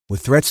With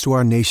threats to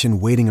our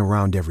nation waiting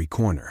around every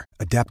corner,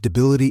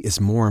 adaptability is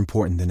more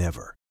important than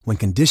ever. When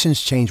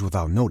conditions change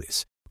without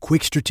notice,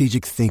 quick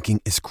strategic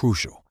thinking is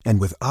crucial.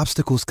 And with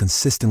obstacles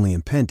consistently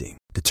impending,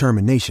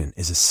 determination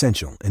is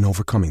essential in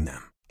overcoming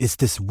them. It's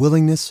this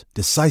willingness,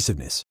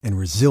 decisiveness, and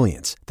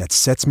resilience that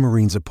sets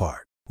Marines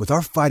apart. With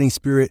our fighting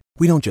spirit,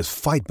 we don't just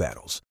fight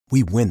battles,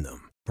 we win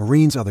them.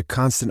 Marines are the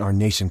constant our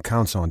nation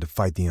counts on to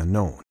fight the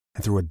unknown.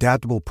 And through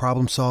adaptable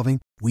problem solving,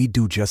 we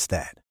do just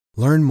that.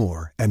 Learn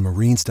more at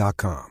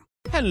marines.com.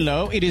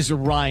 Hello, it is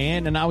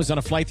Ryan, and I was on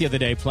a flight the other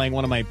day playing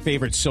one of my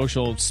favorite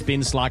social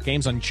spin slot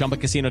games on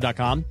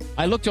ChumbaCasino.com.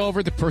 I looked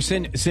over at the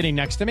person sitting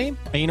next to me,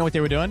 and you know what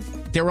they were doing?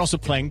 They were also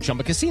playing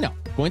Chumba Casino.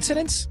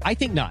 Coincidence? I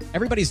think not.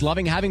 Everybody's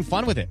loving having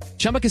fun with it.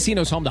 Chumba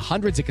Casino is home to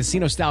hundreds of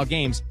casino-style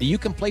games that you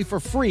can play for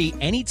free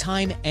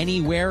anytime,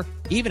 anywhere,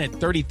 even at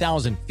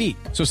 30,000 feet.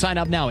 So sign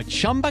up now at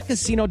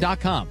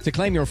ChumbaCasino.com to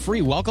claim your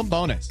free welcome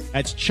bonus.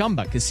 That's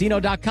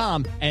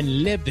ChumbaCasino.com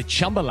and live the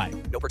Chumba life.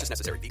 No purchase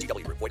necessary.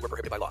 VGW. Void where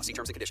prohibited by law. See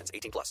terms and conditions.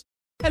 18+.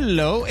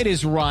 Hello, it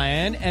is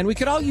Ryan, and we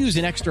could all use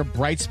an extra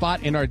bright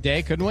spot in our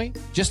day, couldn't we?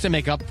 Just to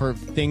make up for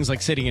things like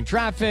sitting in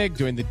traffic,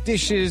 doing the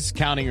dishes,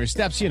 counting your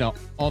steps, you know,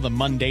 all the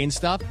mundane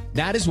stuff.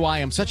 That is why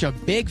I'm such a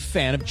big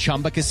fan of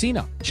Chumba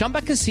Casino.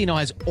 Chumba Casino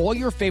has all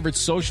your favorite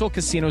social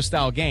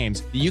casino-style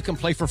games that you can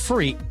play for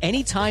free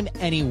anytime,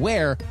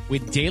 anywhere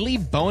with daily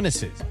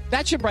bonuses.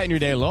 That should brighten your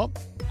day a little.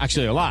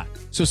 Actually, a lot.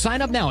 So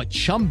sign up now at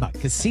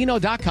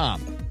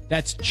ChumbaCasino.com.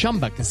 That's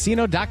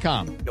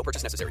ChumbaCasino.com. No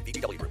purchase necessary.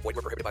 VGW. Void where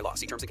prohibited by law.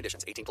 See terms and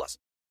conditions. 18+.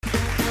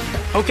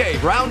 Okay,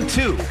 round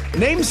two.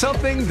 Name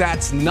something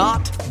that's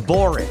not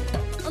boring.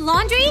 A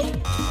laundry?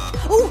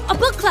 Ooh, a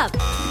book club.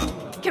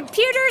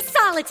 Computer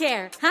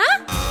solitaire,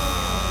 huh?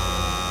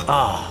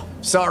 Ah,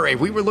 sorry,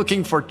 we were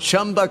looking for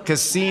Chumba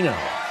Casino.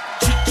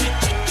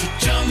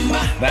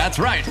 That's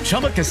right,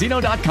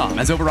 ChumbaCasino.com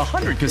has over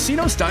 100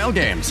 casino-style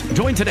games.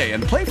 Join today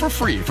and play for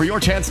free for your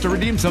chance to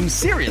redeem some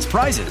serious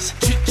prizes.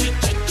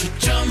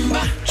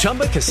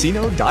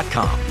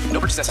 ChumbaCasino.com. No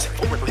purchase necessary.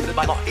 Void where prohibited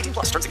by law. 18+.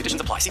 Terms and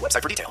conditions apply. See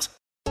website for details.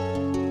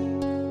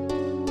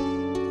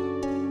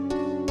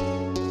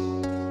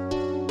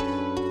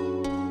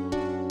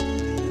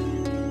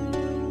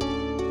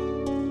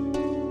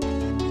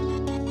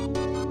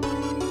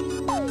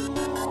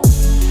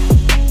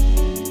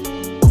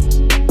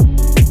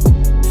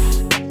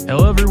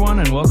 Hello, everyone,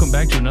 and welcome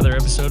back to another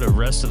episode of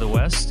Rest of the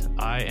West.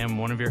 I am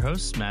one of your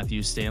hosts,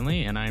 Matthew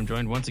Stanley, and I am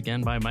joined once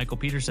again by Michael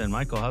Peterson.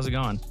 Michael, how's it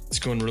going? It's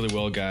going really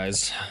well,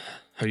 guys.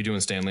 How you doing,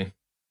 Stanley?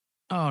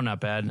 Oh, not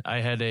bad. I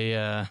had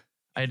to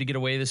get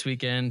away this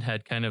weekend.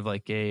 Had kind of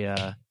like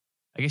I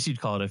guess you'd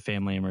call it a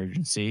family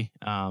emergency,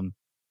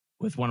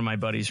 with one of my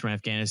buddies from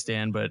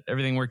Afghanistan. But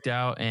everything worked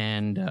out,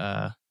 and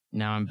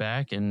now I'm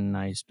back, and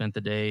I spent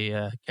the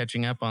day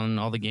catching up on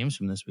all the games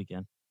from this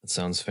weekend. That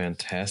sounds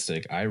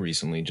fantastic. I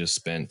recently just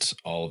spent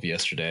all of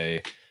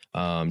yesterday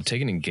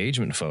taking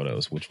engagement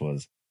photos, which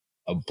was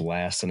a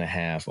blast and a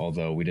half,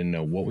 although we didn't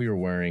know what we were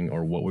wearing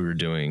or what we were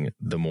doing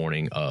the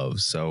morning of.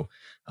 So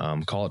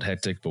call it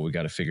hectic, but we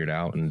got to figure it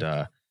out, and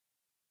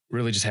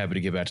really just happy to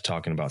get back to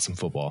talking about some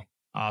football.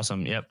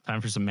 Awesome. Yep.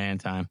 Time for some man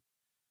time.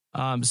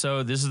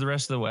 So this is the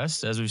Rest of the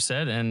West, as we've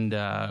said, and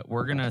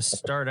we're going to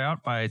start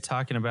out by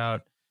talking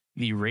about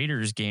the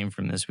Raiders game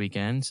from this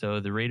weekend. So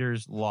the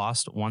Raiders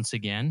lost once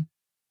again.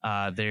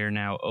 They're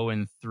now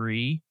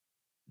 0-3.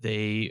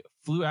 They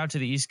flew out to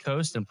the East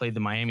Coast and played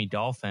the Miami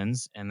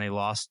Dolphins, and they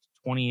lost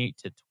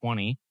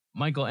 28-20.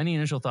 Michael, any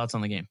initial thoughts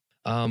on the game?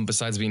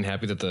 Besides being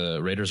happy that the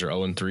Raiders are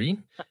 0-3?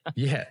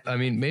 Yeah, I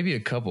mean, maybe a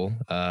couple.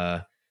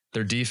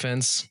 Their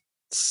defense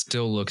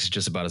still looks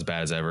just about as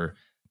bad as ever.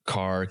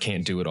 Carr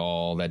can't do it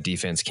all. That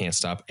defense can't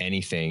stop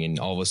anything. And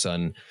all of a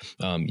sudden,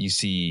 you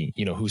see,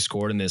 who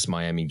scored in this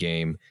Miami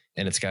game,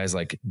 and it's guys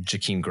like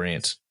Jakeem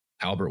Grant,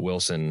 Albert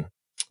Wilson.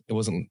 It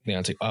wasn't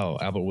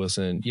Albert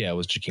Wilson. Yeah, it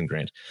was Jakeem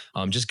Grant.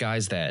 Just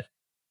guys that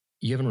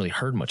you haven't really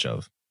heard much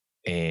of.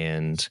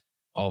 And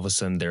all of a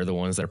sudden, they're the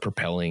ones that are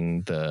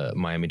propelling the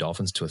Miami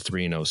Dolphins to a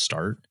 3-0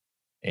 start,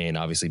 and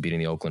obviously beating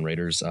the Oakland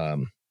Raiders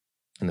in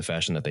the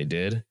fashion that they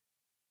did.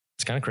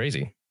 It's kind of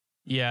crazy.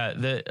 Yeah.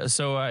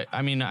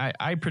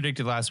 I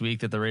predicted last week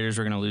that the Raiders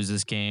were going to lose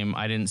this game.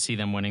 I didn't see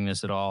them winning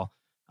this at all.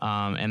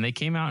 And they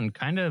came out and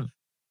kind of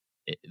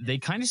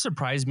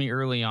surprised me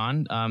early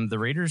on. The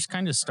Raiders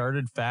kind of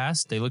started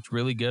fast. They looked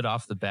really good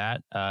off the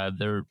bat.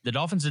 The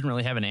Dolphins didn't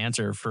really have an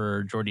answer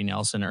for Jordy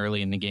Nelson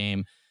early in the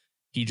game.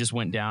 He just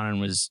went down and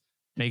was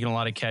making a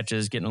lot of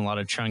catches, getting a lot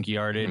of chunk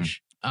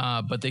yardage.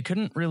 But they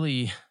didn't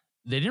really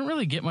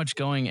get much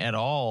going at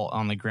all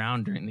on the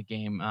ground during the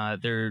game.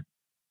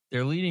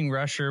 Their leading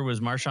rusher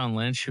was Marshawn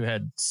Lynch, who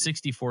had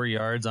 64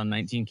 yards on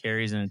 19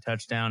 carries and a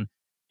touchdown.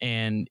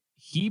 And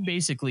he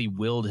basically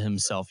willed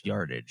himself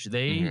yardage.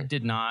 They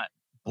did not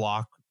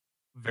block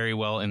very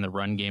well in the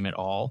run game at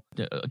all.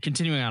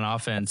 Continuing on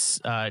offense,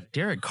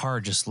 Derek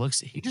Carr just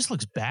looks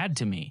bad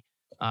to me.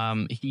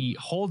 He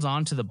holds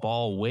on to the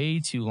ball way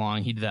too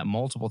long. He did that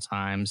multiple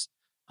times.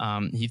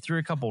 He threw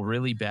a couple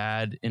really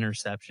bad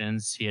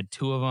interceptions. He had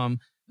two of them.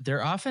 Their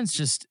offense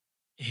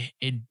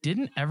it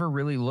didn't ever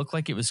really look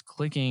like it was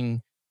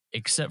clicking,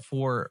 except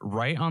for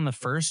right on the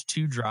first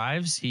 2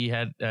 drives. He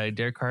had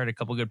Derek Carr had a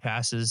couple good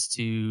passes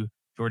to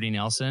Jordy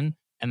Nelson.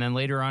 And then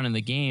later on in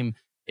the game,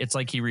 it's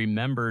like he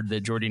remembered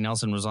that Jordy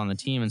Nelson was on the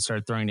team and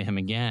started throwing to him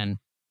again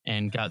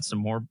and got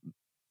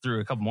threw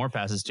a couple more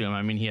passes to him.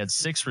 I mean, he had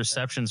 6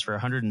 receptions for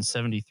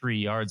 173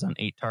 yards on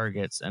 8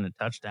 targets and a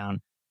touchdown.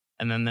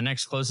 And then the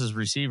next closest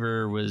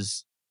receiver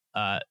was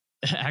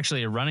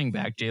actually a running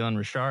back, Jalen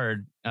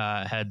Richard,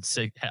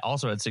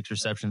 also had 6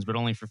 receptions, but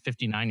only for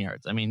 59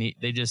 yards. I mean,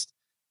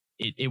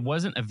 it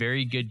wasn't a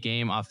very good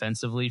game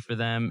offensively for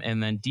them.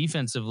 And then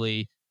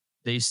defensively,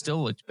 they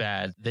still looked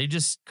bad. They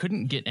just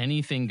couldn't get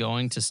anything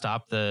going to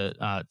stop the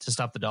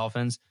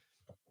Dolphins.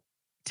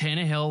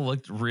 Tannehill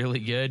looked really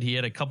good. He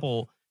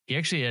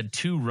actually had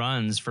 2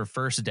 runs for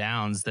first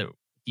downs that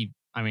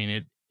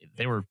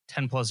they were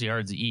 10 plus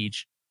yards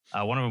each.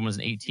 One of them was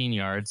 18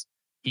 yards.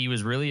 He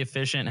was really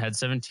efficient, had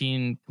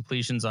 17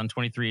 completions on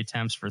 23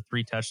 attempts for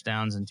 3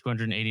 touchdowns and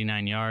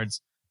 289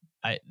 yards.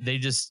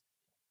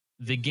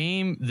 The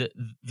game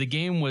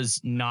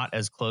was not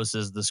as close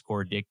as the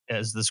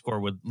score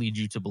would lead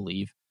you to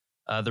believe.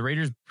 The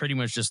Raiders pretty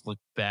much just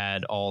looked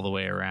bad all the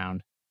way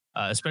around,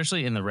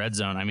 especially in the red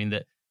zone. I mean,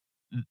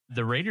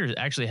 the Raiders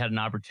actually had an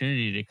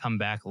opportunity to come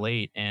back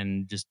late,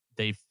 and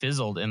they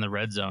fizzled in the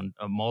red zone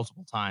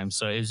multiple times.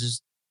 So it was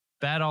just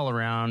bad all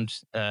around.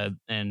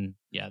 And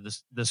yeah,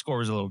 the score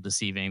was a little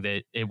deceiving.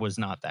 It was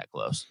not that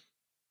close.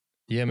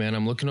 Yeah, man,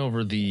 I'm looking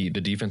over the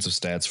defensive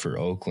stats for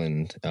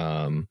Oakland.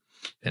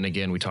 And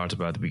again, we talked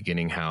about at the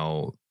beginning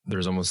how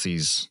there's almost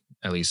these,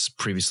 at least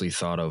previously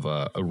thought of,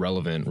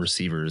 irrelevant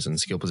receivers and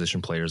skill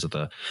position players that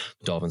the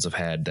Dolphins have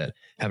had that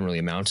haven't really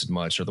amounted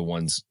much, are the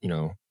ones,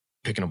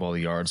 picking up all the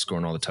yards,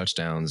 scoring all the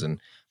touchdowns.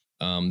 And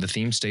the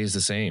theme stays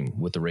the same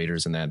with the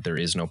Raiders in that there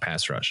is no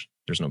pass rush.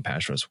 There's no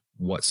pass rush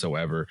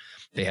whatsoever.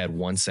 They had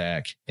 1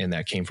 sack, and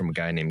that came from a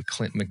guy named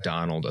Clint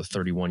McDonald, a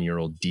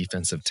 31-year-old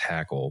defensive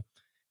tackle.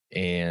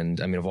 And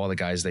I mean, of all the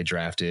guys they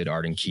drafted,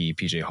 Arden Key,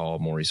 PJ Hall,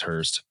 Maurice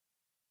Hurst,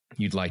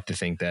 you'd like to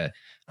think that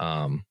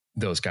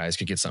those guys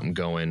could get something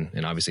going.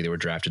 And obviously they were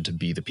drafted to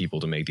be the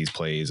people to make these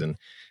plays. And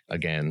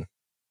again,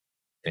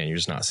 and you're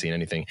just not seeing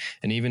anything.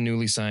 And even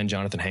newly signed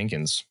Jonathan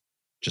Hankins,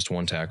 just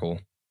 1 tackle.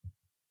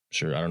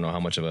 Sure, I don't know how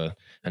much of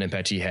an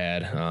impact he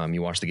had.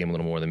 You watched the game a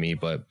little more than me,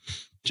 but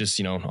just,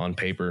 on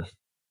paper,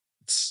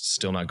 it's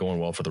still not going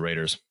well for the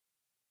Raiders.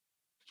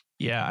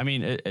 Yeah, I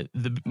mean,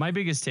 my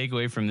biggest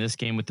takeaway from this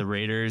game with the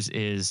Raiders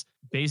is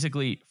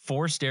basically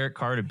force Derek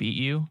Carr to beat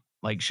you.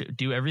 Like,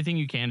 do everything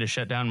you can to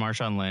shut down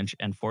Marshawn Lynch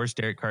and force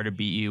Derek Carr to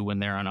beat you when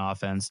they're on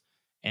offense.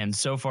 And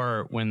so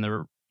far, when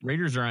the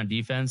Raiders are on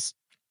defense,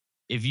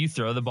 if you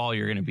throw the ball,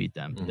 you're going to beat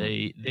them.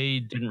 Mm-hmm. They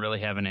didn't really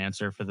have an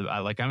answer for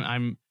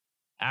I'm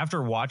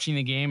after watching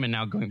the game and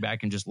now going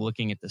back and just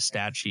looking at the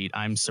stat sheet,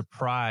 I'm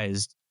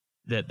surprised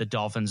that the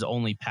Dolphins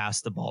only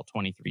passed the ball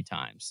 23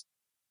 times.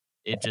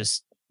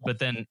 But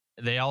then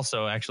they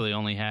also actually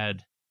only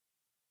had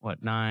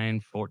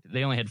 14.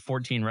 They only had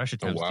 14 rush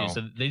attempts too.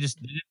 So they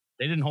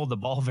didn't hold the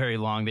ball very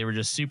long. They were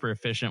just super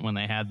efficient when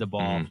they had the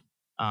ball.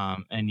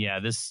 And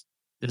yeah, this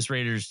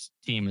Raiders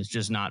team is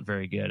just not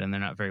very good, and they're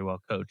not very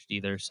well coached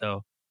either.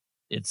 So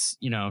it's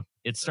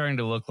starting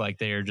to look like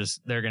they're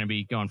going to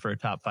be going for a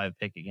top 5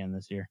 pick again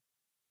this year.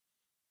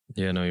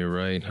 Yeah, no, you're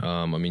right.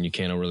 I mean, you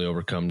can't really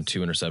overcome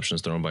 2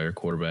 interceptions thrown by your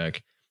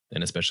quarterback,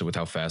 and especially with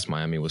how fast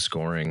Miami was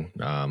scoring,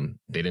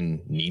 they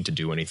didn't need to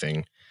do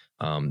anything.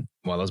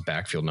 While those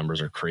backfield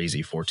numbers are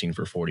crazy, 14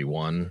 for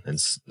 41, and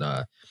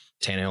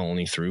Tannehill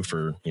only threw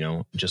for,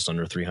 just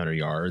under 300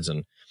 yards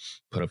and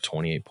put up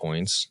 28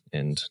 points,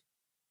 and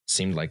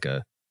seemed like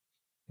a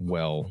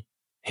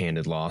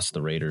well-handed loss to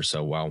the Raiders.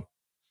 So, wow,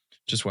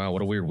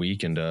 what a weird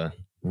week, and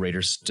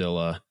Raiders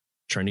still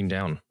trending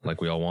down like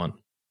we all want.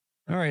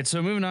 All right,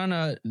 so moving on,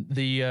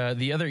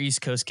 the other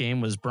East Coast game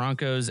was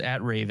Broncos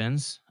at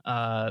Ravens.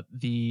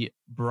 The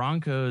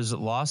Broncos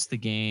lost the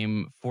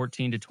game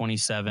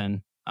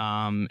 14-27,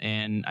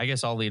 and I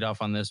guess I'll lead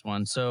off on this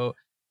one. So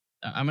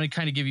I'm going to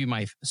kind of give you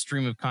my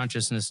stream of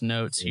consciousness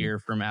notes here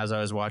from as I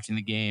was watching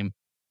the game.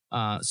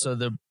 So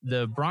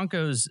the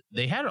Broncos,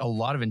 they had a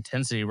lot of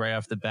intensity right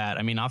off the bat.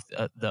 I mean, off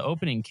the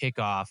opening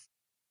kickoff,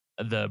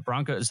 the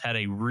Broncos had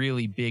a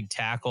really big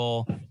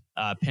tackle,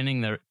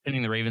 pinning the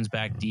Ravens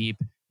back deep,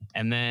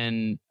 and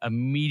then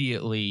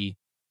immediately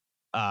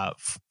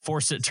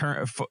forced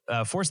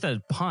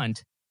the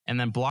punt, and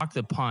then blocked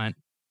the punt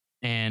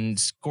and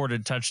scored a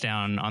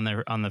touchdown on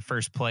the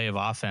first play of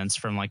offense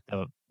from like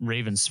the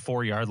Ravens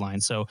 4-yard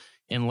line. So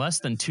in less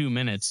than 2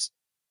 minutes,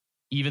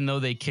 even though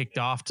they kicked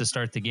off to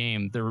start the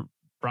game, the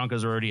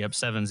Broncos were already up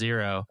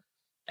 7-0.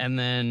 And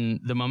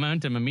then the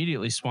momentum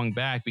immediately swung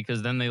back,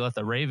 because then they let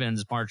the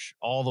Ravens march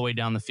all the way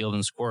down the field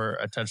and score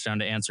a touchdown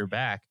to answer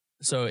back.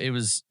 So it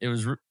was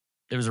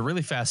a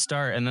really fast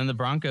start. And then the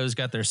Broncos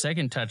got their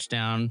second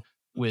touchdown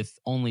with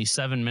only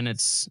 7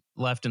 minutes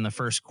left in the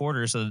first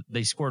quarter. So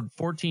they scored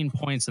 14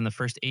 points in the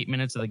first 8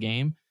 minutes of the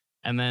game.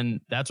 And then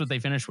that's what they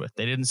finished with.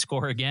 They didn't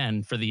score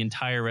again for the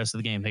entire rest of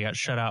the game. They got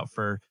shut out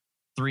for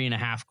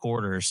 3.5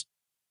 quarters.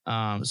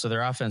 So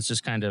their offense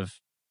just kind of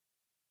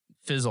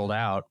fizzled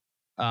out.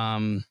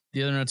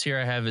 The other notes here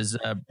I have is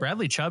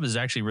Bradley Chubb is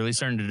actually really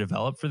starting to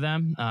develop for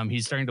them.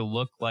 He's starting to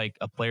look like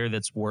a player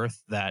that's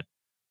worth that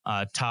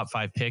top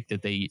 5 pick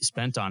that they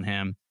spent on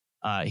him.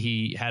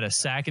 He had a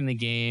sack in the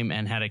game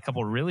and had a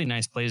couple really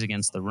nice plays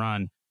against the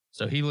run.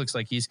 So he looks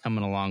like he's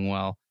coming along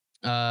well.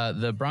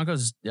 The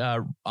Broncos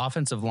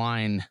offensive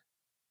line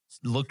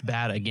looked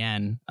bad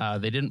again.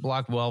 They didn't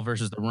block well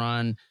versus the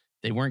run.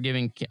 They weren't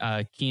giving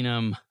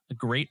Keenum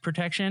great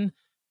protection,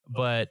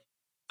 but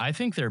I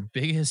think their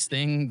biggest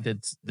thing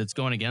that's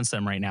going against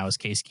them right now is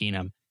Case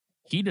Keenum.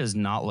 He does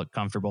not look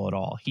comfortable at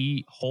all.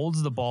 He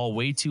holds the ball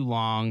way too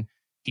long.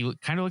 He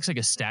kind of looks like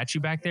a statue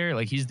back there.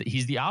 Like he's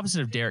the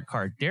opposite of Derek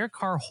Carr. Derek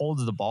Carr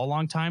holds the ball a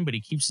long time, but he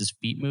keeps his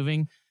feet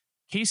moving.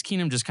 Case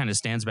Keenum just kind of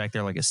stands back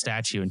there like a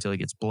statue until he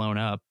gets blown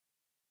up,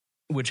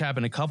 which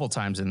happened a couple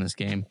times in this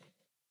game.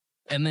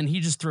 And then he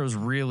just throws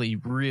really,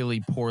 really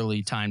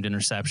poorly timed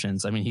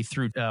interceptions. I mean, he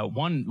threw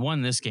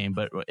one this game,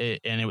 but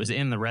it was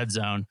in the red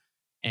zone.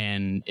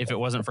 And if it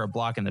wasn't for a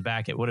block in the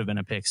back, it would have been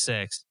a pick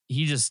 6.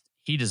 He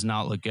does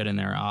not look good in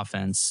their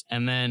offense.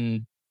 And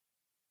then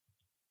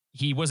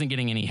he wasn't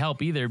getting any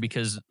help either,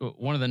 because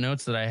one of the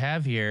notes that I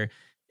have here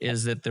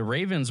is that the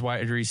Ravens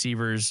wide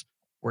receivers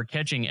were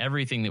catching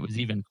everything that was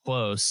even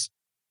close,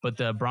 but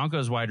the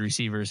Broncos wide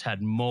receivers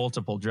had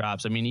multiple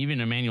drops. I mean, even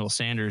Emmanuel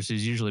Sanders,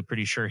 who's usually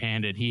pretty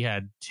sure-handed, he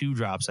had 2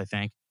 drops, I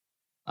think.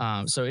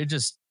 So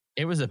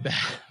it was a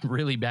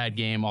really bad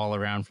game all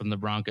around from the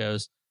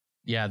Broncos.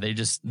 Yeah,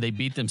 they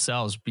beat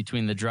themselves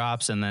between the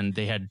drops, and then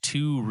they had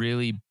 2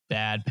 really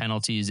bad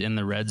penalties in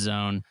the red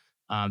zone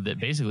that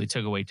basically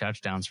took away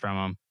touchdowns from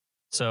them.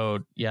 So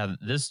yeah,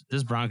 this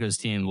Broncos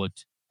team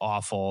looked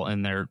awful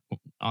in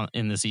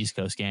this East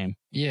Coast game.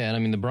 Yeah, and I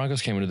mean the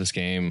Broncos came into this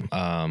game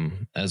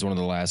as one of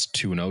the last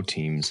 2-0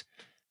 teams,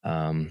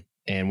 and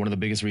one of the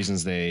biggest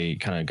reasons they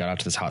kind of got out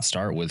to this hot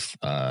start with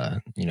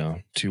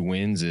 2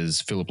 wins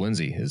is Phillip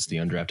Lindsay, is the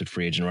undrafted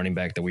free agent running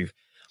back that we've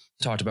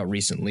talked about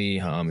recently.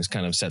 Has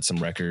kind of set some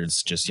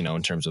records just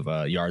in terms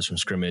of yards from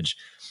scrimmage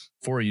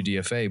for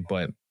UDFA,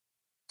 but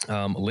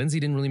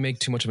Lindsay didn't really make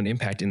too much of an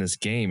impact in this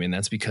game, and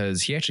that's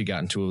because he actually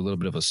got into a little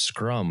bit of a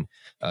scrum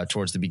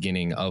towards the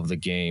beginning of the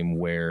game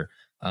where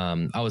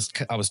I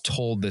was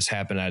told this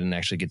happened. I didn't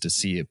actually get to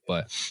see it,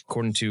 but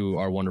according to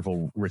our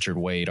wonderful Richard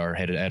Wade, our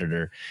head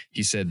editor,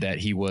 he said that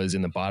he was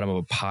in the bottom of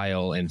a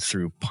pile and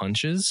threw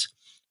punches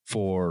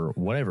for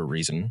whatever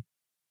reason.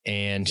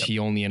 And he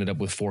only ended up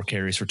with 4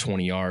 carries for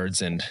 20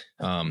 yards. And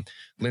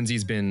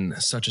Lindsay's been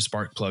such a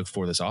spark plug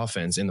for this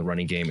offense in the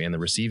running game and the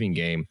receiving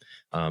game,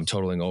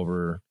 totaling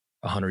over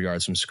 100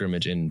 yards from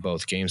scrimmage in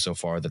both games so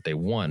far that they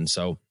won.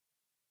 So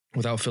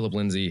without Phillip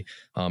Lindsay,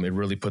 it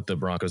really put the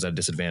Broncos at a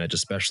disadvantage,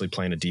 especially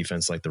playing a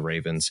defense like the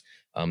Ravens.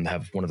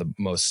 Have one of the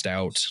most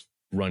stout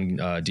run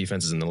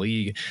defenses in the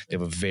league. They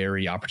have a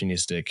very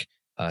opportunistic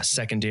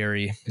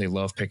secondary. They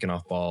love picking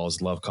off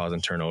balls, love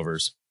causing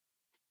turnovers.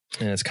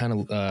 And it's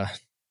kind of...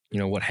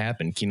 what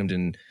happened. Keenum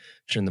didn't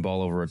turn the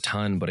ball over a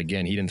ton, but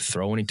again, he didn't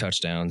throw any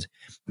touchdowns,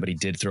 but he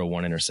did throw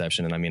 1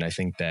 interception. And I mean, I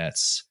think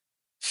that's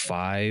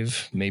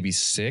 5, maybe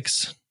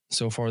 6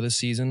 so far this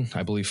season.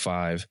 I believe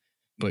 5,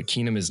 but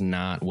Keenum is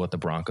not what the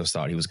Broncos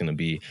thought he was going to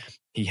be.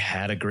 He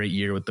had a great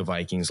year with the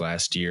Vikings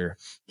last year.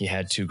 He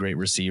had 2 great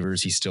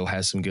receivers. He still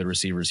has some good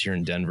receivers here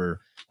in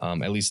Denver.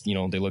 At least,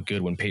 they look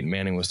good when Peyton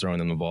Manning was throwing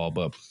them the ball,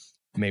 but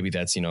maybe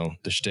that's,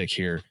 the shtick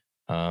here.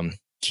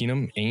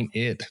 Keenum ain't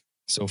it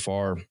so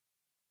far.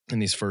 In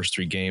these first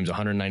 3 games,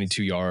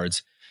 192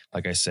 yards,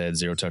 like I said,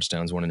 0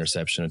 touchdowns, 1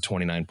 interception, a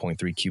 29.3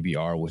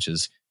 QBR, which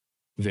is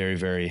very,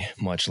 very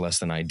much less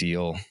than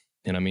ideal.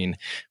 And I mean,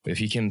 if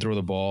he can throw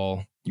the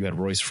ball, you had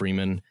Royce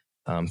Freeman,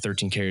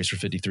 13 carries for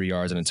 53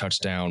 yards and a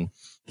touchdown.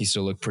 He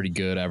still looked pretty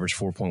good, averaged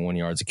 4.1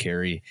 yards a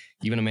carry.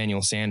 Even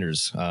Emmanuel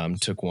Sanders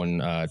took one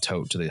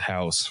tote to the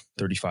house,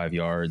 35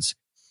 yards.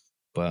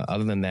 But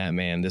other than that,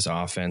 man, this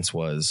offense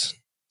was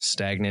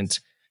stagnant.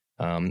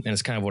 And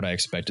it's kind of what I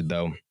expected,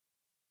 though.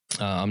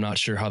 I'm not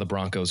sure how the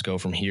Broncos go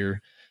from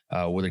here,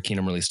 whether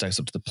Keenum really steps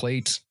up to the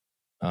plate,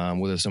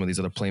 whether some of these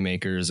other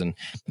playmakers and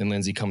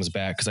Lindsay comes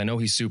back, because I know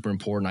he's super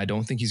important. I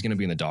don't think he's going to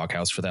be in the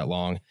doghouse for that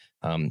long.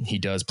 He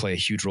does play a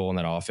huge role in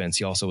that offense.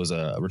 He also is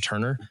a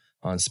returner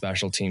on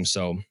special teams.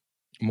 So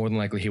more than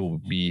likely he will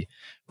be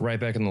right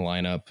back in the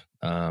lineup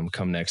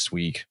come next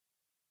week.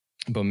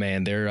 But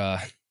man, they're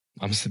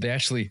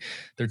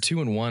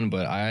 2-1,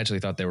 but I actually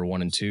thought they were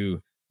 1-2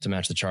 to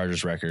match the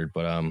Chargers record.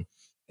 But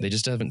they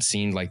just haven't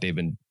seemed like they've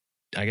been,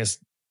 I guess,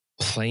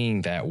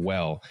 playing that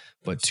well.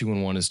 But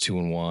 2-1 is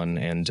 2-1,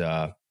 and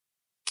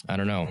I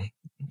don't know.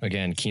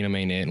 Again, Keenum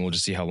ain't it, and we'll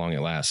just see how long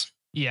it lasts.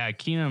 Yeah,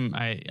 Keenum.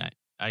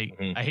 I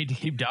hate to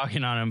keep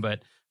dogging on him,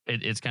 but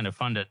it's kind of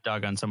fun to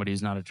dog on somebody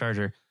who's not a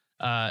Charger.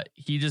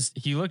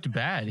 He looked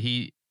bad.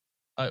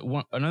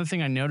 Another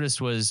thing I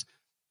noticed was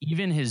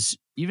even his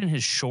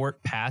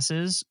short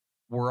passes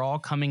were all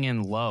coming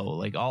in low.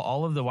 Like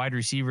all of the wide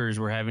receivers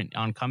were having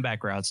on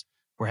comeback routes.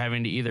 Were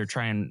having to either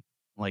try and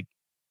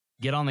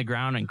get on the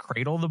ground and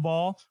cradle the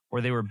ball,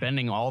 or they were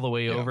bending all the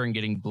way over and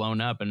getting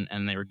blown up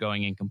and they were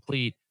going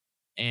incomplete.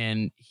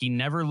 And he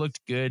never looked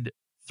good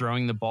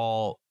throwing the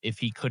ball if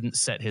he couldn't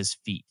set his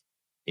feet.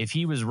 If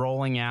he was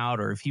rolling out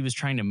or if he was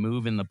trying to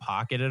move in the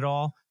pocket at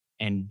all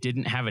and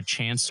didn't have a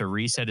chance to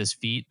reset his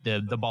feet,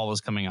 the ball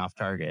was coming off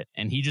target.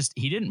 And he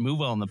didn't move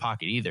well in the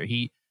pocket either.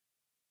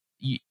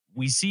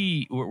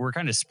 We're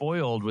kind of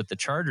spoiled with the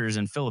Chargers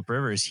and Phillip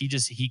Rivers.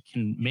 He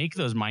can make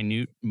those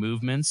minute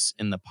movements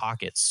in the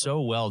pocket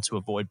so well to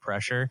avoid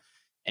pressure.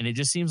 And it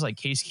just seems like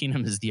Case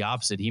Keenum is the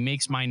opposite. He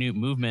makes minute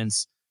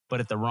movements, but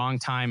at the wrong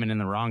time and in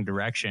the wrong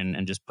direction,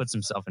 and just puts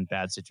himself in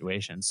bad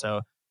situations.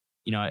 So,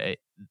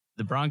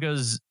 the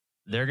Broncos,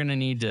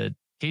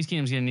 Case Keenum's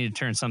going to need to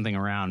turn something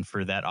around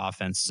for that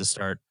offense to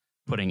start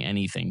putting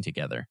anything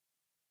together.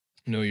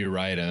 No, you're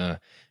right.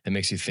 It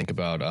makes you think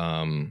about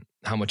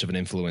how much of an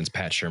influence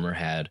Pat Shurmur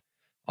had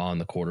on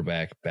the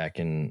quarterback back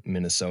in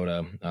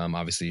Minnesota.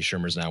 Obviously,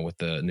 Shurmur's now with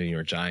the New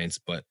York Giants,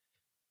 but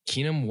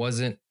Keenum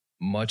wasn't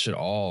much at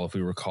all, if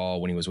we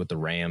recall, when he was with the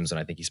Rams, and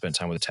I think he spent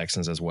time with the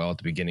Texans as well at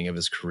the beginning of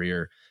his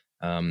career.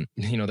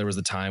 There was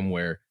a time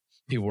where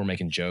people were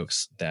making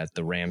jokes that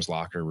the Rams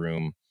locker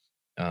room,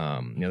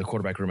 the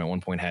quarterback room at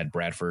one point had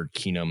Bradford,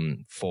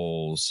 Keenum,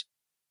 Foles,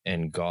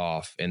 and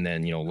Goff. And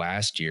then,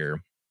 last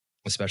year,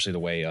 especially the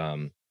way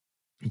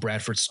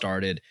Bradford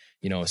started,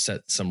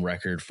 set some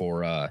record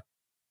for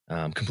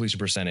completion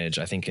percentage,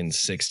 I think in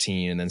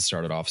 16, and then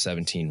started off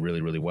 17 really,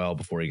 really well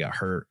before he got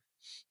hurt.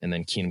 And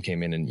then Keenum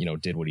came in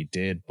and, did what he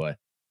did. But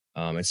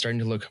it's starting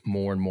to look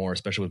more and more,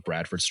 especially with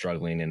Bradford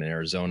struggling in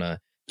Arizona,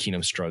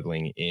 Keenum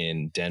struggling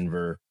in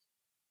Denver.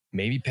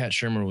 Maybe Pat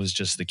Shurmur was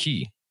just the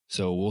key.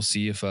 So we'll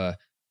see if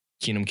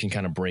Keenum can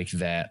kind of break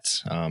that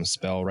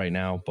spell right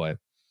now. But,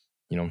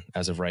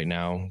 as of right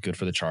now, good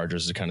for the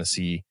Chargers to kind of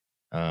see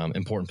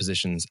important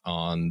positions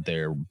on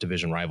their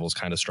division rivals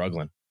kind of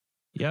struggling.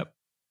 Yep.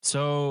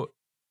 So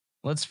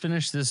let's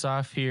finish this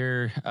off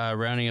here,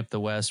 rounding up the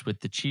West with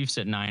the Chiefs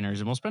at Niners.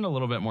 And we'll spend a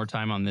little bit more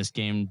time on this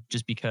game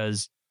just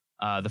because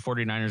the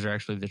 49ers are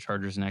actually the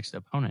Chargers' next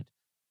opponent.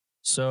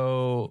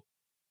 So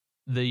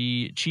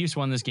the Chiefs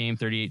won this game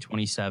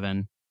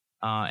 38-27.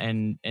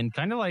 And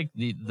kind of like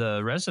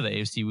the rest of the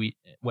AFC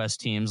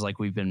West teams, like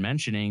we've been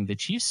mentioning, the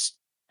Chiefs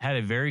had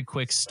a very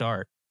quick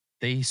start.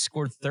 They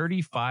scored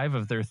 35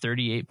 of their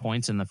 38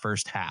 points in the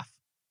first half.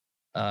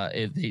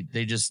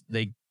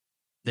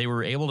 They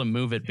were able to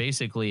move it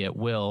basically at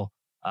will.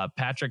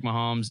 Patrick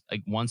Mahomes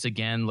once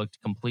again looked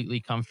completely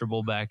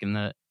comfortable back in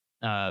the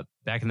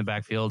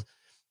backfield.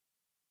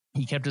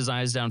 He kept his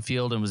eyes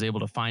downfield and was able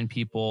to find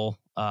people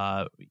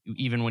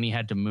even when he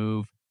had to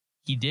move.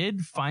 He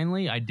did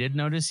finally. I did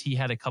notice he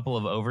had a couple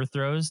of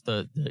overthrows.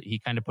 He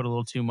kind of put a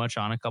little too much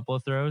on a couple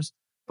of throws,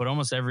 but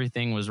almost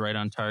everything was right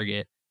on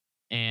target.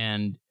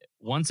 And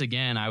once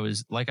again, I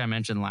was, like I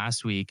mentioned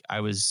last week, I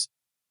was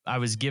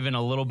given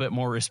a little bit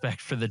more respect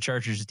for the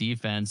Chargers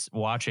defense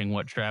watching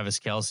what Travis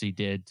Kelce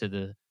did to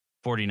the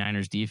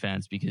 49ers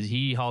defense, because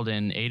he hauled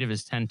in 8 of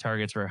his 10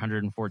 targets for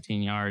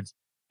 114 yards.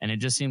 And it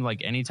just seemed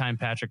like anytime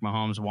Patrick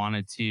Mahomes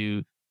wanted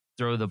to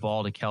throw the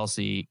ball to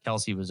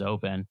Kelce was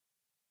open.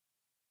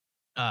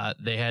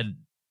 They had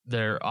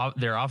their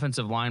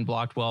offensive line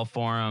blocked well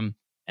for him.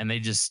 And they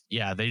just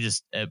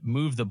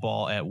moved the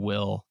ball at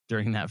will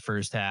during that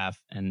first half.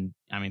 And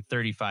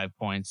 35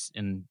 points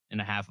in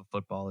a half of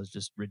football is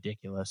just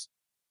ridiculous.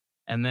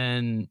 And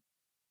then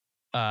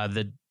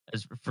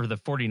as for the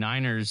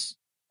 49ers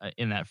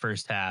in that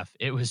first half,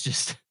 it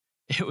was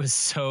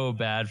so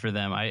bad for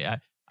them.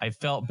 I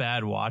felt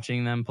bad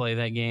watching them play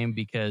that game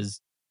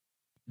because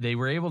they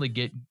were able to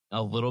get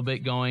a little bit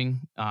going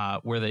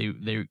where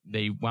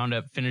they wound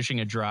up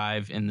finishing a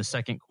drive in the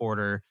second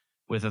quarter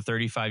with a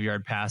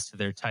 35-yard pass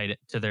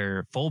to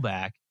their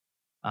fullback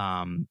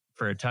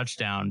for a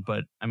touchdown.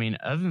 But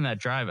other than that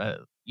drive,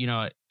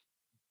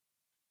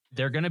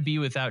 they're going to be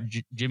without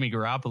Jimmy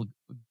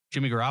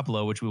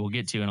Garoppolo, which we will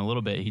get to in a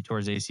little bit. He tore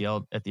his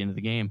ACL at the end of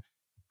the game,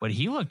 but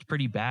he looked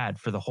pretty bad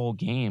for the whole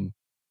game.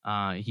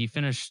 He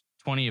finished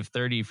 20 of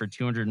 30 for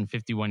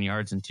 251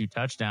 yards and 2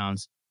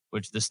 touchdowns,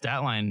 which the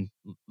stat line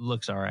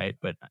looks all right,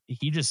 but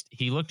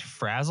he looked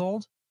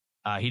frazzled.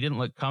 He didn't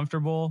look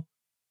comfortable.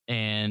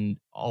 And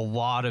a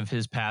lot of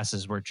his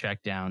passes were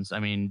check downs.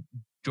 Is it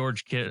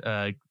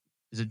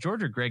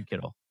George or Greg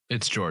Kittle?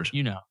 It's George.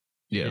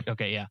 Yeah.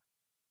 Okay. Yeah.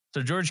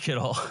 So George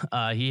Kittle,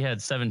 he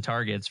had 7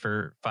 targets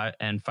for 5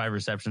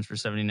 receptions for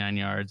 79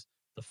 yards.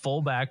 The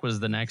fullback was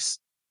the next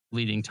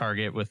leading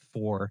target with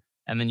 4.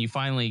 And then you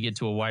finally get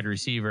to a wide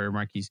receiver,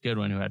 Marquise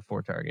Goodwin, who had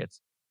 4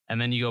 targets.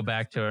 And then you go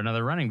back to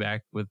another running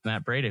back with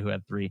Matt Breida, who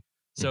had 3.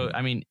 So,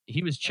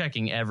 he was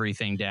checking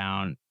everything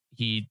down.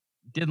 He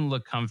didn't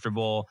look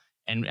comfortable.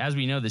 And as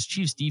we know, this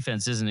Chiefs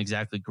defense isn't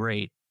exactly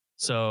great.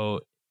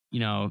 So,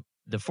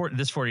 this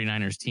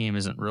 49ers team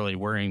isn't really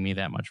worrying me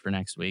that much for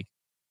next week.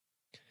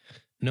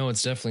 No,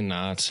 it's definitely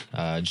not.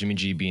 Jimmy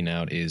G being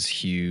out is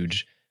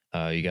huge.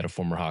 You got a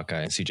former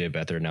Hawkeye, CJ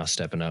Beathard, now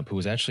stepping up, who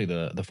was actually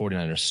the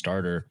 49ers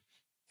starter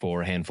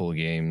for a handful of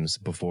games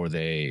before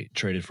they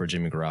traded for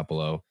Jimmy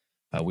Garoppolo.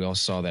 We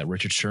also saw that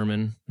Richard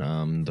Sherman,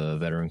 the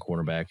veteran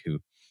cornerback who,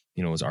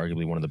 was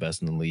arguably one of the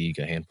best in the league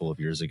a handful of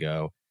years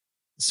ago,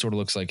 sort of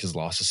looks like he's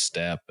lost a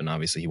step, and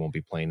obviously he won't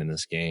be playing in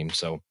this game.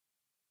 So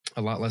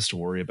a lot less to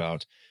worry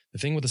about. The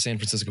thing with the San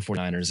Francisco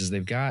 49ers is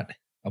they've got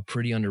a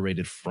pretty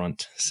underrated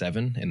front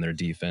seven in their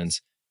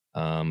defense.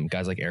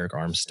 Guys like Eric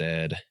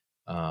Armstead,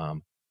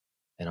 and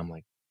I'm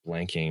like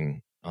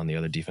blanking on the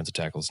other defensive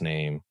tackle's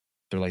name.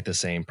 They're like the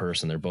same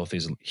person. They're both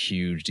these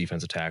huge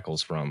defensive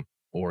tackles from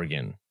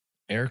Oregon.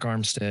 Eric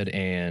Armstead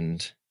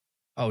and,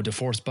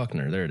 DeForest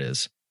Buckner. There it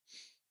is.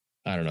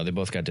 I don't know. They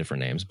both got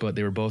different names, but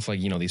they were both like,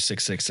 these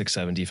 6'6",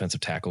 6'7"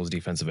 defensive tackles,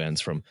 defensive ends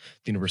from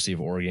the University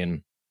of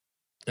Oregon.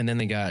 And then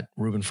they got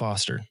Reuben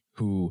Foster,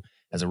 who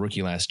as a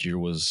rookie last year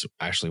was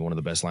actually one of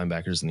the best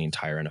linebackers in the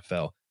entire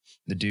NFL.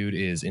 The dude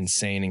is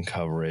insane in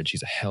coverage.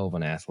 He's a hell of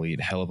an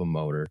athlete, hell of a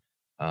motor.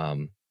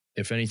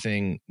 If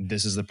anything,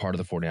 this is the part of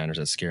the 49ers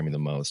that scare me the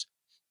most.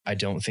 I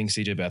don't think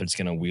CJ Beathard's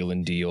going to wheel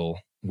and deal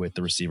with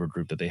the receiver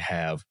group that they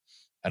have.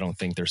 I don't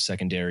think their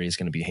secondary is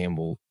going to be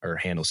handle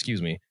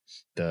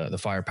the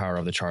firepower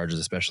of the Chargers,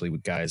 especially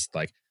with guys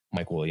like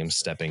Mike Williams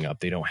stepping up.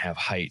 They don't have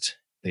height.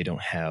 They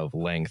don't have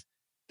length.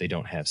 They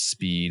don't have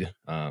speed.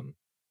 I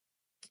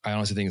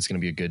honestly think it's going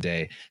to be a good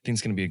day. I think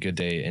it's going to be a good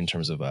day in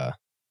terms of,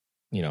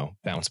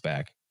 bounce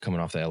back coming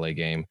off the LA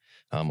game,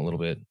 a little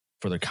bit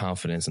for their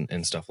confidence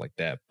and stuff like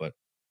that. But,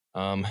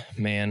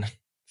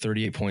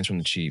 38 points from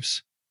the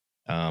Chiefs.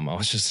 I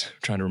was just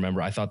trying to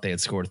remember. I thought they had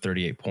scored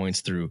 38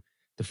 points through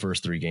the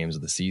first 3 games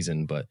of the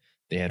season, but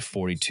they had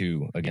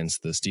 42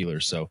 against the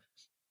Steelers. So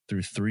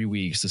through 3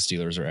 weeks, the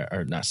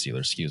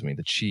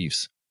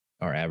Chiefs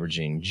are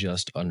averaging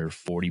just under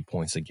 40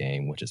 points a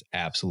game, which is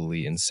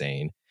absolutely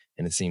insane.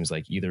 And it seems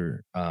like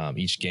either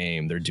each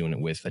game they're doing it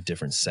with a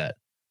different set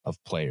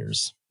of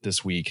players.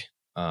 This week,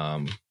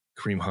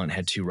 Kareem Hunt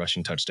had 2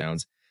 rushing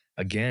touchdowns.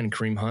 Again,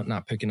 Kareem Hunt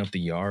not picking up the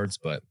yards,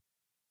 but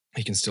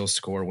he can still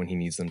score when he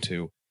needs them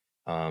to.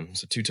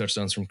 So 2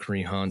 touchdowns from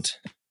Kareem Hunt.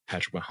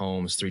 Patrick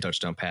Mahomes, 3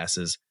 touchdown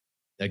passes,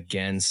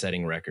 again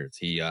setting records.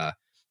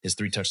 His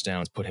 3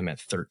 touchdowns put him at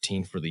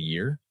 13 for the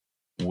year,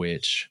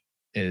 which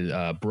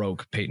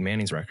broke Peyton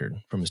Manning's record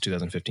from his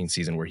 2015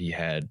 season where he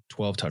had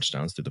 12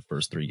 touchdowns through the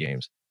first 3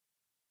 games.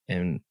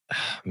 And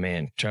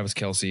man, Travis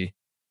Kelce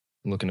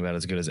looking about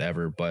as good as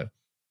ever. But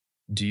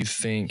do you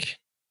think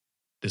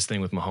this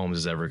thing with Mahomes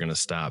is ever going to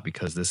stop?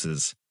 Because this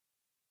is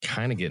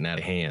kind of getting out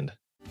of hand.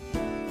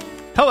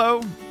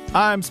 Hello,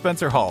 I'm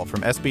Spencer Hall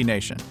from SB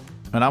Nation,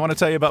 and I want to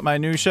tell you about my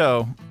new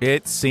show,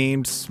 It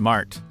Seemed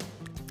Smart.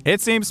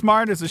 It Seemed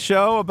Smart is a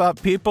show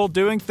about people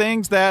doing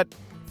things that,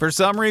 for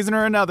some reason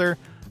or another,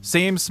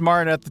 seem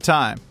smart at the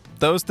time.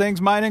 Those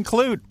things might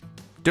include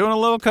doing a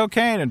little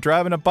cocaine and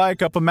driving a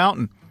bike up a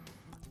mountain.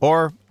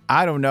 Or,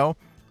 I don't know,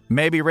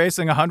 maybe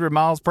racing 100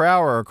 miles per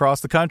hour across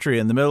the country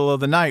in the middle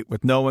of the night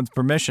with no one's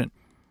permission.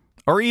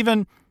 Or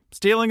even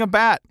stealing a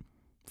bat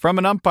from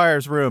an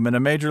umpire's room in a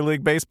Major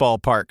League Baseball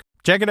park.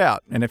 Check it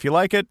out, and if you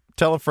like it,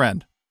 tell a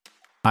friend.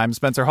 I'm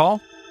Spencer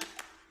Hall.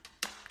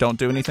 Don't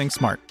do anything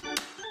smart.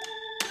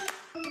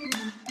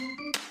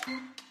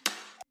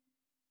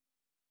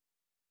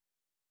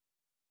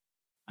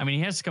 I mean,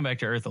 he has to come back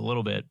to earth a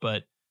little bit,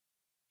 but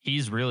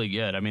he's really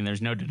good. I mean,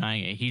 there's no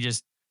denying it. He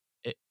just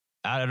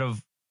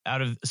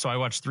so I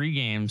watched 3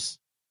 games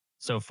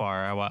so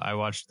far. I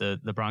watched the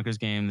Broncos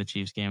game, the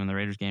Chiefs game, and the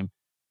Raiders game.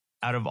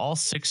 Out of all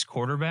 6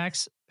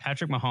 quarterbacks,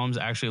 Patrick Mahomes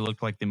actually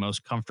looked like the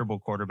most comfortable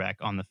quarterback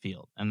on the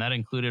field. And that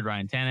included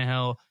Ryan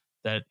Tannehill.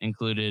 That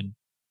included,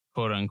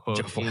 quote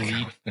unquote,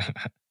 elite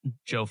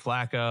Joe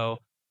Flacco.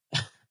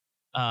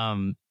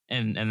 And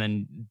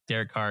then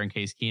Derek Carr and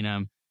Case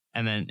Keenum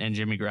and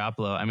Jimmy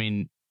Garoppolo. I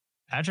mean,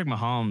 Patrick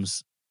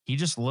Mahomes, he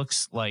just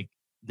looks like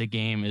the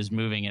game is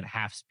moving at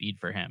half speed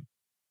for him.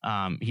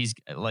 He's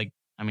like,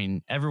 I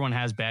mean, everyone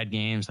has bad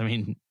games. I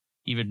mean,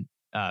 even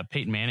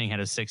Peyton Manning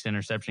had a 6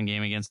 interception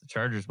game against the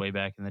Chargers way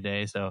back in the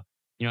day. So,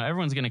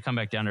 everyone's going to come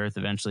back down to earth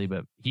eventually,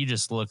 but he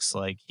just looks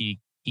like he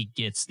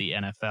gets the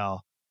NFL.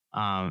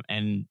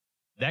 And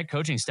that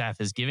coaching staff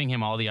is giving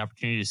him all the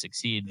opportunity to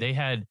succeed. They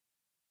had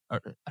a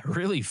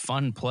really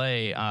fun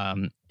play.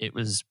 It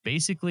was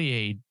basically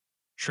a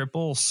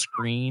triple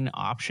screen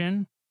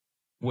option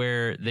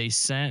where they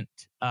sent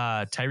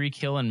Tyreek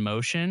Hill in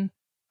motion,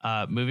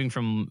 moving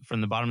from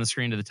the bottom of the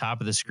screen to the top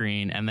of the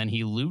screen. And then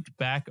he looped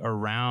back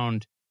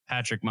around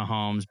Patrick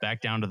Mahomes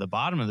back down to the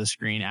bottom of the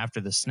screen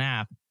after the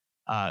snap.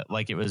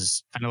 Like it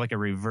was kind of like a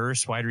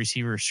reverse wide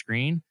receiver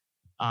screen.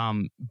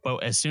 But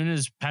as soon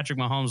as Patrick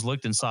Mahomes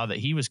looked and saw that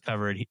he was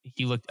covered,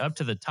 he looked up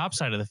to the top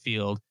side of the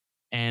field,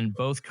 and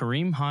both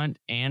Kareem Hunt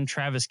and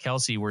Travis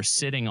Kelce were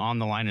sitting on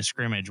the line of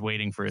scrimmage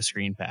waiting for a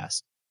screen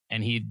pass,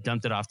 and he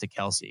dumped it off to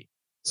Kelce.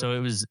 So it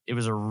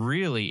was a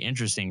really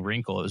interesting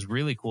wrinkle. It was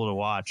really cool to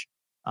watch.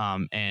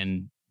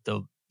 And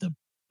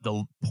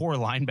the poor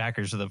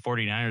linebackers of the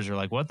 49ers are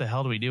like, what the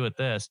hell do we do with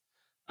this?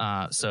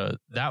 So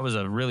that was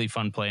a really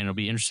fun play, and it'll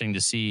be interesting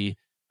to see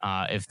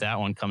if that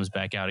one comes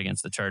back out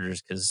against the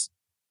Chargers, because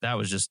that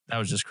was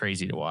just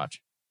crazy to watch.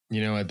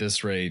 At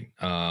this rate,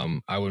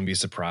 I wouldn't be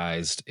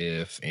surprised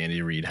if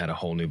Andy Reid had a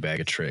whole new bag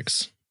of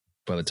tricks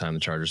by the time the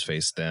Chargers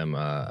faced them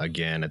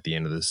again at the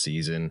end of the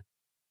season.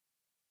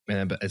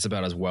 And it's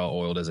about as well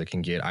oiled as it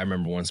can get. I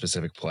remember one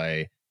specific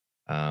play.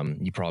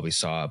 You probably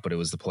saw it, but it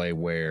was the play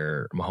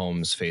where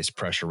Mahomes faced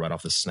pressure right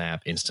off the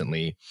snap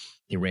instantly.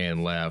 He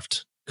ran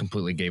left,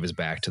 completely gave his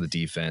back to the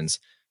defense,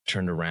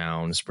 turned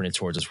around, sprinted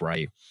towards his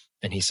right,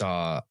 and he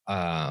saw,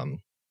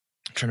 I'm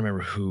trying to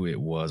remember who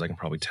it was. I can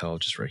probably tell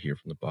just right here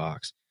from the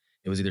box.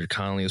 It was either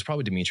Conley, it was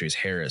probably Demetrius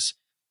Harris,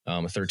 a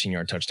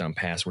 13-yard touchdown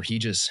pass where he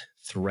just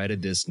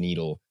threaded this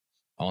needle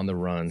on the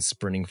run,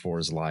 sprinting for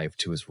his life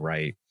to his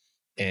right.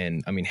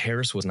 And I mean,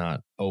 Harris was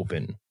not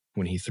open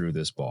when he threw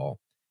this ball.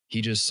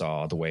 He just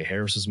saw the way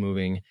Harris was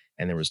moving,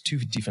 and there was two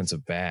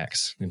defensive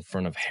backs in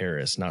front of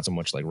Harris, not so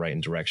much like right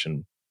in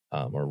direction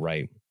or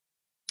right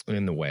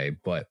in the way,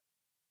 but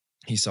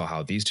he saw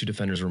how these two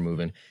defenders were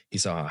moving. He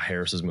saw how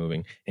Harris was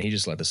moving, and he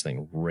just let this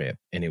thing rip,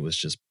 and it was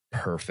just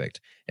perfect.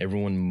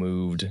 Everyone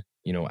moved,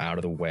 out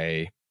of the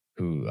way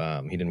who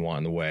he didn't want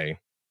in the way.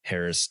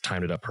 Harris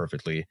timed it up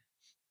perfectly.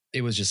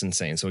 It was just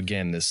insane. So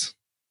again,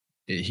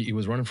 he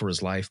was running for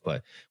his life,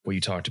 but what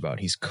you talked about,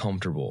 he's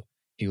comfortable.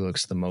 He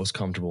looks the most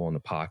comfortable in the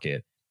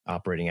pocket,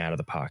 operating out of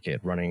the pocket,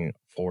 running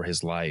for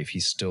his life. He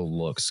still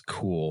looks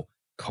cool,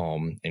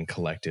 calm, and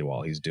collected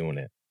while he's doing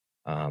it.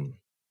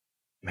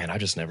 Man,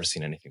 I've just never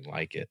seen anything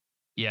like it.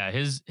 Yeah,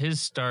 his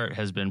start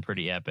has been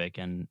pretty epic,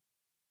 and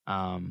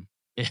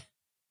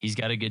he's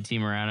got a good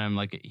team around him.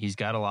 Like, he's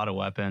got a lot of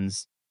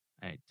weapons.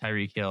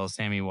 Tyreek Hill,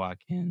 Sammy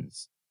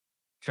Watkins,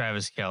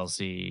 Travis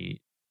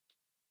Kelce,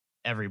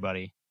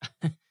 everybody.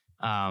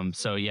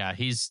 So yeah,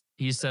 he's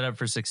set up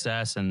for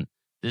success, and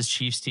this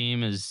Chiefs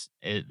team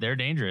they're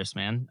dangerous,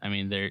 man. I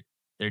mean,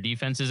 their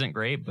defense isn't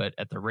great, but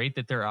at the rate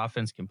that their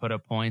offense can put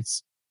up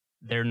points,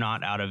 they're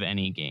not out of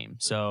any game.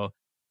 So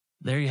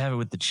there you have it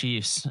with the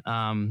Chiefs.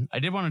 I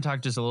did want to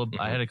talk just a little bit.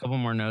 I had a couple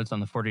more notes on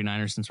the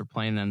 49ers since we're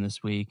playing them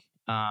this week.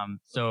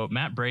 So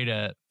Matt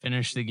Breida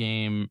finished the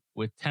game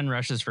with 10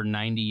 rushes for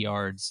 90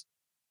 yards.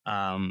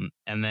 And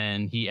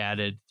then he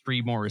added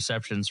 3 more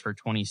receptions for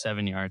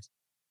 27 yards.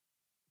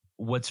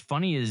 What's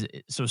funny is,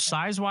 so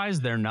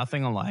size-wise, they're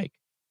nothing alike,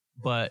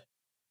 but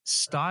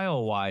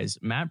style-wise,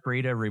 Matt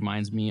Breida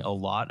reminds me a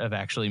lot of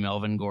actually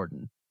Melvin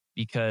Gordon,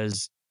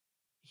 because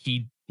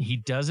he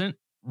doesn't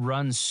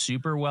run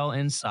super well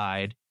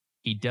inside.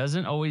 He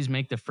doesn't always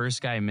make the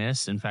first guy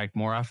miss. In fact,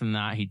 more often than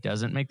not, he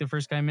doesn't make the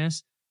first guy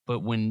miss.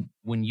 But when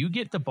you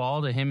get the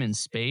ball to him in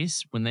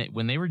space, when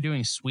they were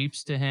doing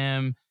sweeps to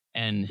him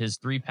and his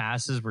 3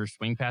 passes were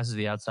swing passes to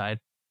the outside,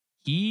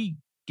 he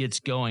gets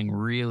going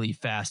really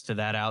fast to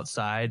that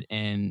outside.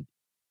 And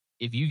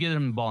if you get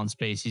him the ball in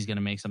space, he's going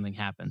to make something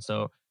happen.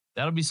 So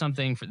that'll be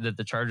something that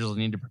the Chargers will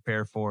need to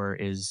prepare for,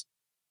 is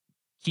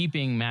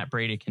keeping Matt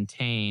Breida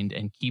contained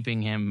and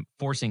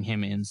forcing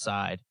him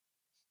inside.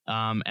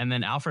 And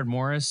then Alfred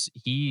Morris,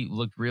 he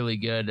looked really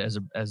good as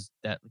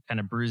that kind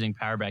of bruising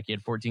power back. He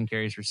had 14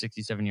 carries for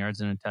 67 yards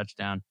and a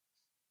touchdown.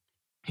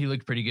 He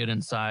looked pretty good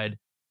inside.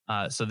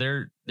 So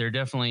they're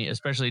definitely,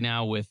 especially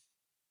now with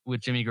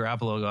Jimmy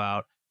Garoppolo go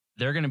out,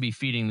 they're going to be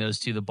feeding those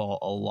two the ball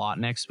a lot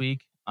next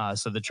week.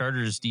 So the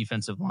Chargers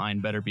defensive line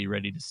better be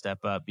ready to step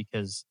up,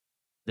 because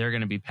they're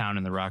going to be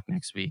pounding the rock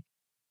next week.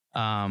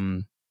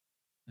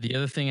 The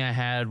other thing I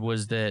had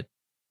was that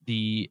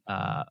the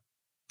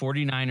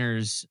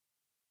 49ers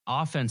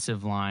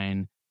offensive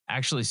line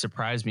actually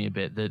surprised me a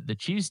bit. The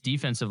Chiefs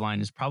defensive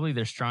line is probably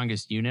their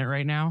strongest unit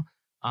right now.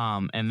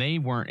 And they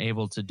weren't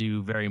able to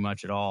do very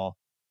much at all.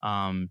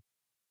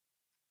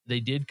 They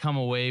did come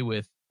away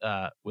with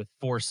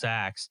 4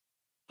 sacks,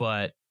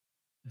 but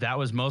that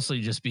was mostly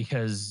just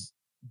because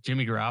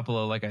Jimmy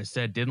Garoppolo, like I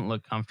said, didn't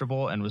look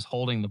comfortable and was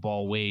holding the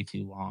ball way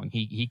too long.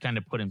 He kind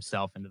of put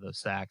himself into those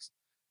sacks.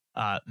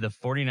 The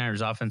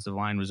 49ers offensive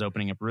line was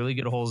opening up really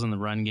good holes in the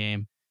run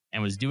game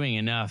and was doing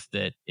enough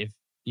that if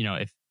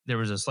there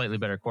was a slightly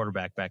better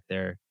quarterback back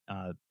there,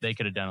 they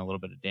could have done a little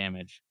bit of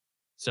damage.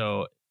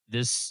 So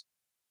this,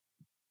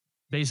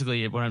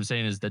 basically what I'm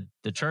saying is that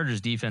the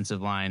Chargers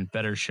defensive line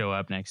better show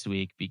up next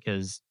week,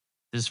 because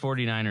this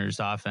 49ers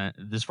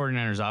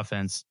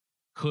offense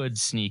could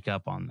sneak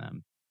up on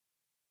them.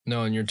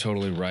 No, and you're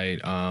totally right.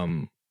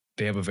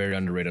 They have a very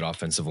underrated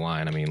offensive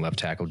line. I mean, left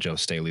tackle Joe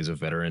Staley's a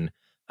veteran.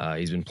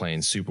 He's been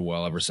playing super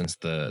well ever since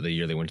the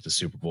year they went to the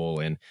Super Bowl.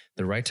 And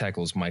the right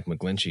tackle is Mike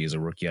McGlinchey, is a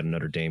rookie out of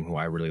Notre Dame, who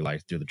I really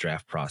liked through the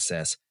draft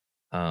process.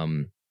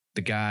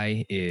 The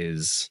guy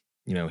is,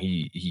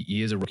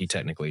 he is a rookie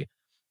technically,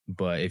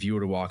 but if you were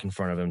to walk in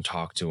front of him,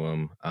 talk to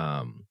him,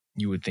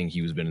 you would think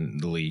he was been in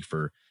the league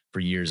for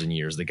years and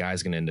years. The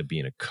guy's going to end up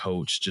being a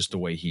coach, just the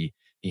way he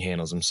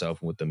handles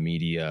himself with the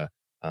media.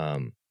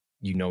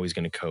 He's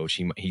going to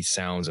coach. He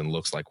sounds and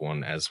looks like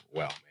one as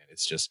well, man.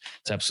 It's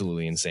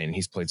absolutely insane.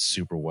 He's played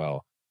super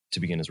well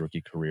to begin his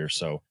rookie career.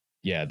 So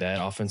yeah,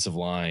 that offensive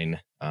line,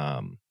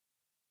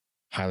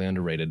 highly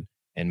underrated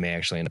and may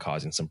actually end up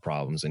causing some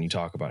problems. And you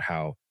talk about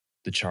how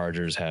the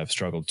Chargers have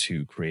struggled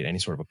to create any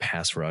sort of a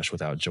pass rush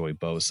without Joey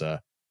Bosa.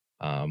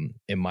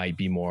 It might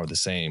be more of the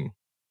same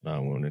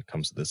when it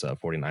comes to this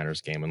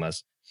 49ers game,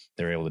 unless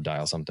they're able to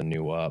dial something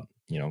new up,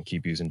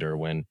 keep using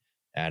Derwin,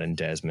 add in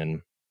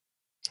Desmond,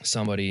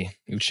 somebody,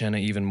 Uchenna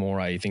even more.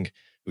 I think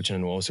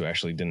Uchenna Nwosu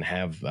actually didn't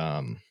have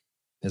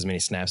as many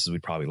snaps as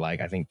we'd probably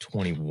like. I think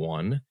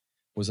 21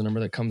 was the number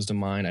that comes to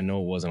mind. I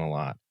know it wasn't a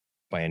lot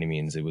by any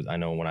means. It was. I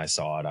know when I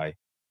saw it,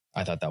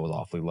 I thought that was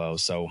awfully low.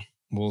 So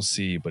we'll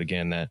see. But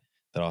again, that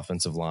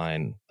offensive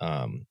line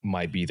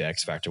might be the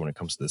X factor when it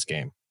comes to this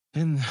game.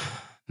 And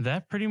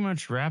that pretty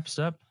much wraps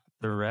up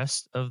the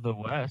rest of the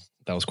West.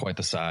 That was quite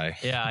the sigh.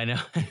 Yeah, I know.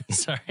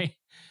 Sorry.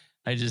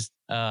 I just,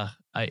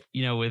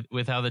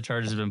 with how the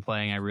Chargers have been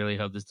playing, I really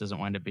hope this doesn't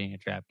wind up being a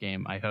trap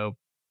game. I hope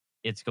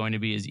it's going to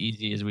be as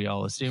easy as we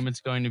all assume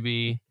it's going to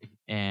be,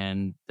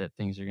 and that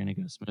things are going to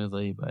go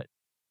smoothly. But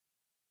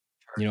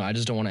I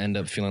just don't want to end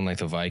up feeling like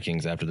the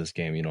Vikings after this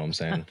game. You know what I'm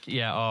saying?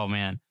 Yeah. Oh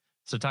man.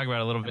 So talk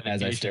about a little bit.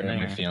 As I stare at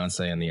my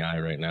fiance in the eye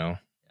right now.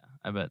 Yeah,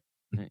 I bet.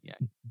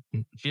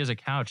 Yeah, she has a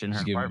couch in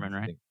her apartment,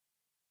 right?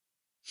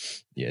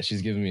 Yeah,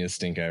 she's giving me a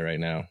stink eye right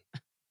now.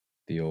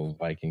 The old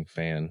Viking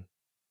fan.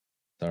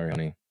 Sorry,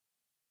 honey.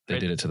 They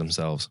did it to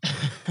themselves.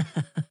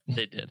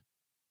 They did.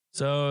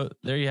 So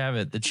there you have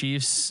it. The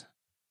Chiefs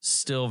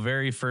still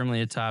very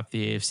firmly atop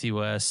the AFC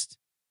West.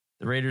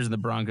 The Raiders and the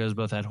Broncos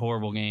both had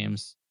horrible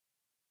games.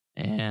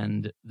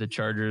 And the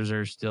Chargers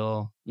are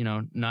still,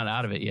 not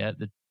out of it yet.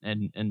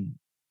 And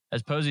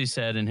as Posey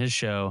said in his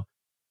show,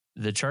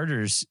 the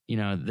Chargers,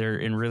 they're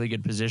in really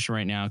good position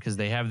right now because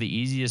they have the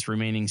easiest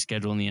remaining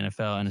schedule in the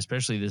NFL. And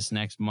especially this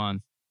next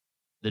month,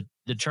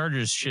 the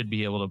Chargers should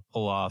be able to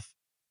pull off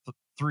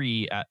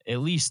at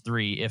least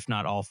three, if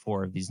not all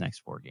four of these next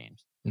 4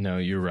 games. No,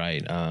 you're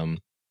right.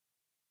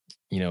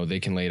 They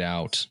can lay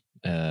out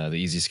the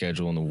easy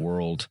schedule in the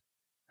world.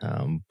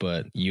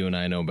 But you and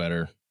I know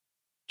better.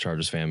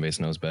 Chargers fan base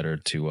knows better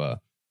to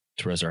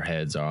rest our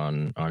heads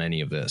on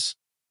any of this.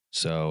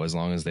 So as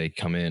long as they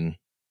come in,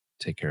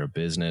 take care of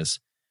business,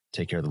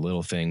 take care of the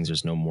little things,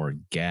 there's no more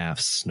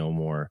gaffes, no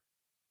more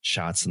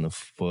shots in the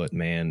foot,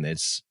 man.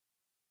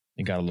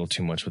 It got a little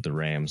too much with the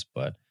Rams,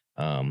 but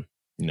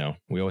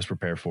we always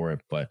prepare for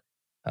it, but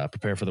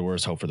prepare for the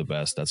worst, hope for the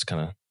best. That's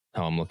kind of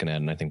how I'm looking at it.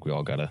 And I think we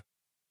all got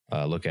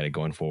to look at it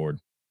going forward.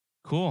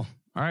 Cool.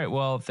 All right.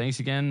 Well, thanks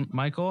again,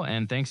 Michael.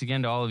 And thanks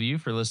again to all of you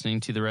for listening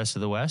to the Rest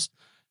of the West.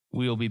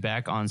 We will be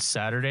back on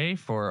Saturday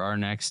for our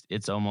next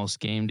It's Almost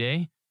Game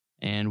Day.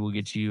 And we'll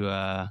get you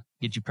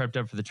prepped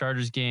up for the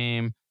Chargers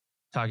game,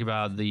 talk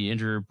about the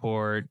injury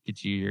report,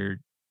 get you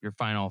your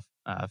final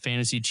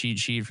fantasy cheat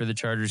sheet for the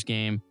Chargers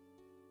game.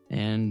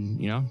 And,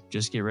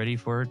 just get ready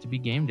for it to be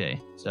game day.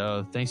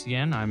 So thanks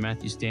again. I'm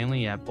Matthew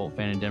Stanley at Bolt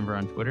Fan in Denver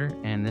on Twitter.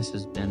 And this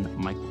has been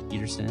Michael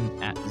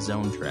Peterson at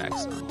Zone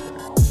Tracks on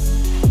Twitter.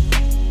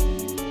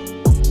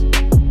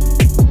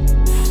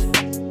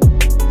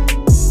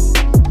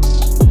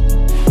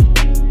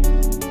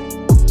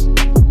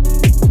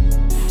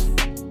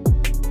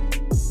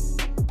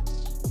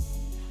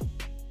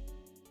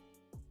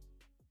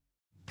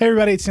 Hey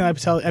everybody, it's Nilay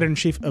Patel,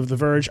 editor-in-chief of The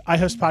Verge. I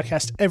host a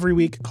podcast every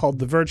week called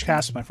The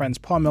Vergecast with my friends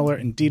Paul Miller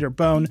and Dieter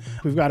Bohn.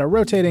 We've got a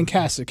rotating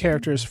cast of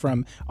characters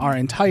from our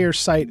entire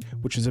site,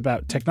 which is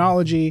about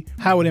technology,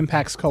 how it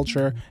impacts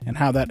culture, and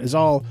how that is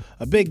all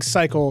a big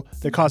cycle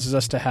that causes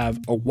us to have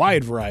a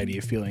wide variety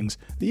of feelings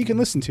that you can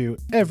listen to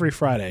every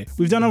Friday.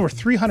 We've done over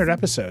 300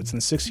 episodes in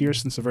the 6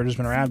 years since The Verge has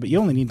been around, but you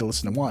only need to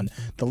listen to one,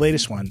 the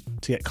latest one,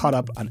 to get caught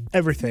up on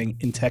everything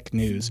in tech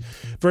news.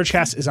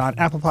 Vergecast is on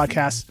Apple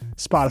Podcasts,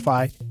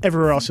 Spotify,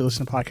 everywhere else you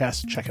listen to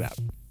podcasts. Check it out.